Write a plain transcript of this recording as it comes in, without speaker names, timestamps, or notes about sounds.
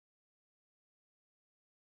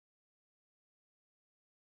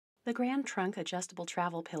The Grand Trunk Adjustable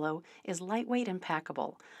Travel Pillow is lightweight and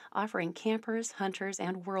packable, offering campers, hunters,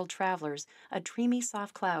 and world travelers a dreamy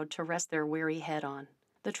soft cloud to rest their weary head on.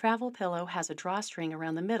 The travel pillow has a drawstring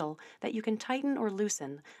around the middle that you can tighten or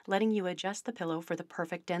loosen, letting you adjust the pillow for the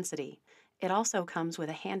perfect density. It also comes with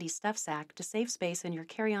a handy stuff sack to save space in your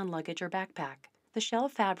carry-on luggage or backpack. The shell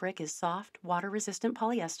fabric is soft, water-resistant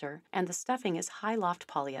polyester, and the stuffing is high-loft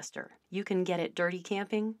polyester. You can get it dirty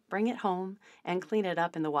camping, bring it home, and clean it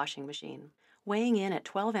up in the washing machine. Weighing in at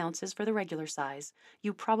 12 ounces for the regular size,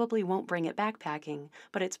 you probably won't bring it backpacking,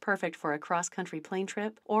 but it's perfect for a cross-country plane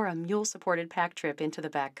trip or a mule-supported pack trip into the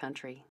backcountry.